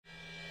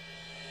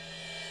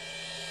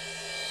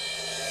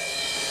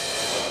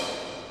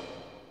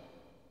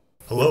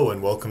Hello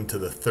and welcome to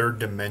the Third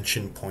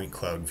Dimension Point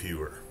Cloud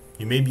Viewer.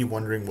 You may be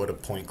wondering what a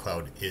point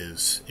cloud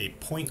is. A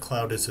point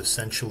cloud is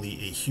essentially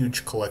a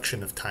huge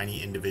collection of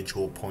tiny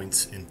individual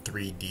points in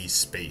 3D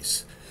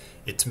space.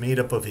 It's made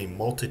up of a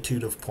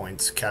multitude of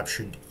points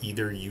captured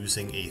either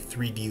using a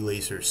 3D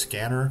laser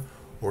scanner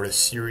or a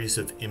series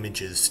of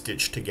images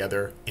stitched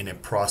together in a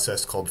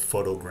process called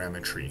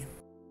photogrammetry.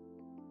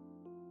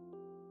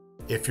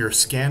 If you're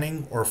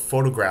scanning or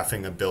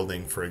photographing a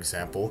building, for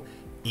example,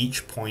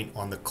 each point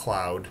on the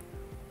cloud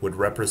would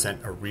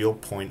represent a real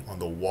point on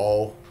the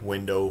wall,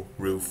 window,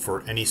 roof,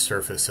 or any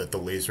surface that the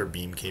laser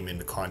beam came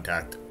into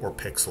contact or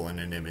pixel in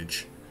an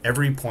image.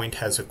 Every point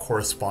has a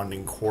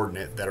corresponding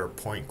coordinate that our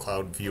point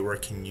cloud viewer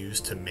can use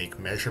to make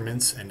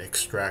measurements and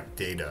extract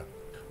data.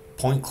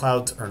 Point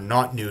clouds are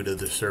not new to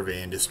the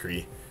survey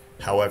industry.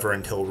 However,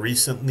 until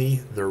recently,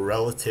 the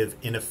relative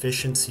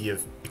inefficiency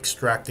of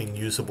extracting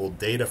usable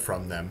data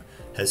from them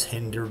has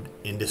hindered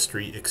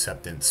industry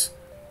acceptance.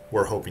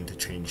 We're hoping to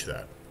change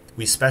that.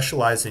 We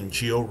specialize in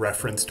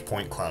geo-referenced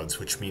point clouds,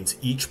 which means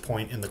each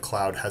point in the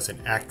cloud has an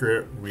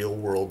accurate,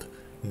 real-world,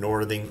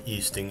 northing,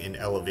 easting, and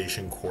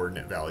elevation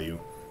coordinate value.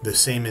 The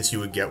same as you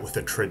would get with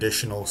a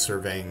traditional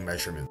surveying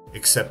measurement,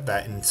 except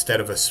that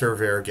instead of a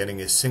surveyor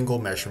getting a single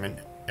measurement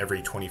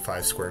every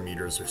 25 square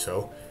meters or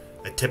so,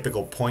 a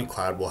typical point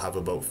cloud will have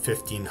about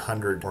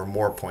 1,500 or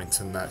more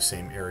points in that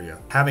same area.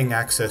 Having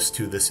access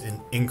to this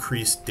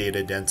increased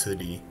data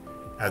density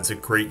adds a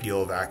great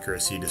deal of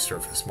accuracy to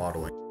surface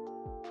modeling.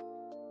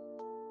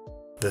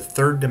 The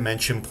Third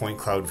Dimension Point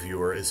Cloud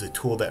Viewer is a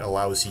tool that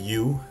allows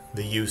you,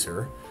 the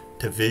user,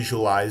 to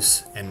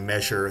visualize and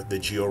measure the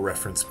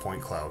georeferenced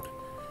point cloud.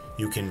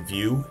 You can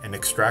view and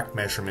extract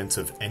measurements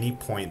of any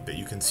point that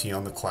you can see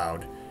on the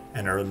cloud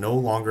and are no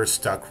longer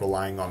stuck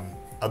relying on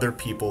other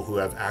people who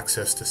have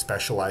access to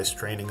specialized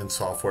training and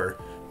software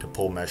to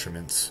pull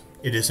measurements.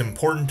 It is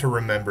important to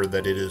remember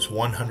that it is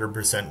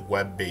 100%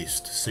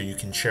 web-based, so you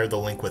can share the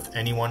link with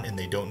anyone and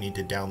they don't need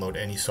to download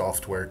any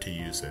software to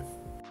use it.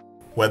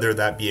 Whether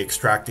that be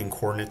extracting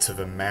coordinates of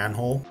a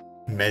manhole,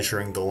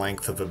 measuring the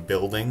length of a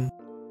building,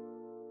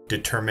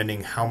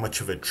 determining how much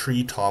of a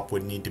tree top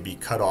would need to be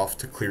cut off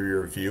to clear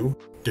your view,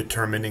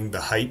 determining the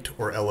height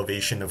or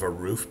elevation of a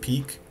roof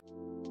peak,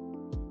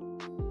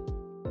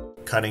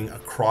 cutting a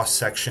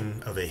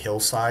cross-section of a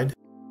hillside,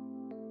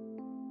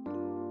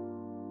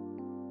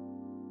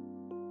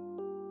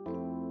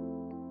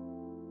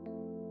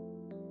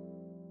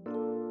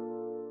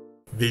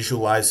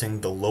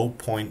 visualizing the low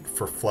point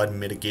for flood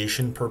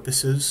mitigation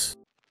purposes,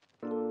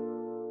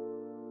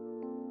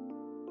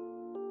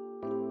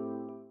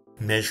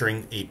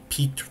 measuring a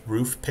peaked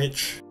roof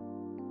pitch,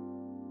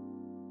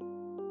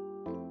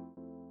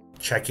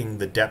 checking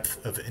the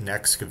depth of an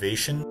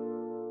excavation,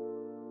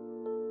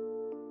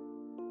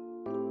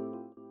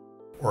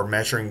 or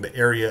measuring the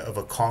area of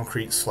a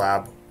concrete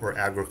slab or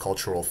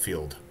agricultural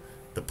field.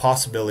 The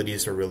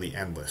possibilities are really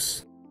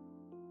endless.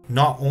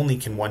 Not only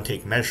can one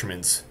take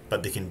measurements,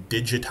 but they can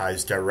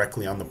digitize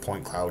directly on the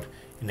point cloud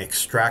and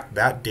extract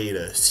that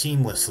data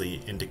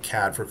seamlessly into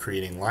CAD for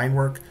creating line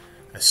work,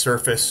 a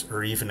surface,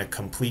 or even a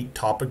complete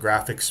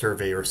topographic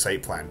survey or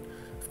site plan,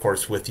 of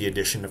course with the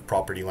addition of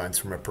property lines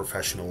from a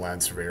professional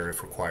land surveyor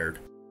if required.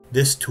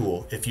 This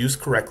tool, if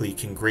used correctly,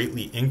 can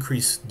greatly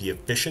increase the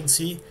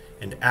efficiency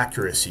and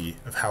accuracy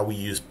of how we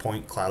use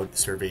point cloud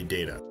survey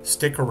data.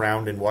 Stick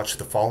around and watch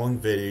the following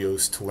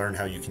videos to learn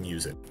how you can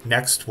use it.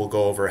 Next, we'll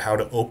go over how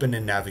to open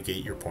and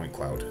navigate your point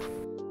cloud.